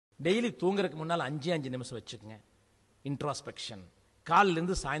Daily தூங்குறதுக்கு முன்னால் 5 நிமிஷம் வச்சுக்கோங்க. இன்ட்ராஸ்பெக்ஷன்.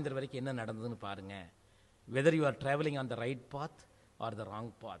 காலிலிருந்து சாயந்தரம் வரைக்கும் என்ன நடந்ததுன்னு பாருங்க. Whether you are travelling on the right path R the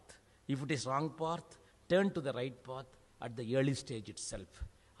wrong path. If it is wrong path, turn to the right path at the early stage it self.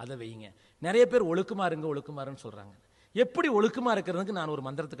 அதை வைங்க. நிறைய பேர் ஒழுக்கமா இருங்க ஒழுக்கமாருன்னு சொல்றாங்க. எப்படி ஒழுக்கமா இருக்கிறதுக்கு நான் ஒரு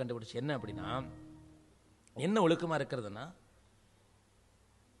மந்திரத்தை கண்டுபிடிச்சேன். என்ன அப்படின்னா, என்ன ஒழுக்கமா இருக்கிறதுனா,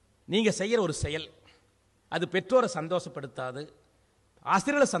 நீங்க செய்யற ஒரு செயல் அது பெற்றோரை சந்தோஷப்படுத்தாது,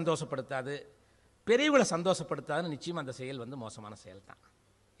 ஆசிரியர்களை சந்தோஷப்படுத்தாது, பெரியவங்களை சந்தோஷப்படுத்தாதுன்னு நிச்சயமா அந்த செயல் மோசமான செயல் தான்.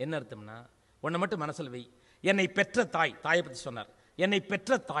 என்ன அர்த்தம்னா, ஒன்றை மட்டும் மனசில் வை. என்னை பெற்ற தாய், தாயை பற்றி சொன்னார். என்னை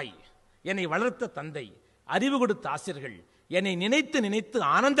பெற்ற தாய், என்னை வளர்த்த தந்தை, அறிவு கொடுத்த ஆசிரியர்கள் என்னை நினைத்து நினைத்து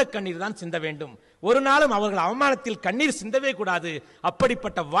ஆனந்த கண்ணீர் தான் சிந்த வேண்டும். ஒரு நாளும் அவர்கள் அவமானத்தில் கண்ணீர் சிந்தவே கூடாது.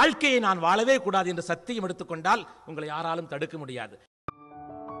 அப்படிப்பட்ட வாழ்க்கையை நான் வாழவே கூடாது என்று சத்தியம் எடுத்துக்கொண்டால் உங்களை யாராலும் தடுக்க முடியாது.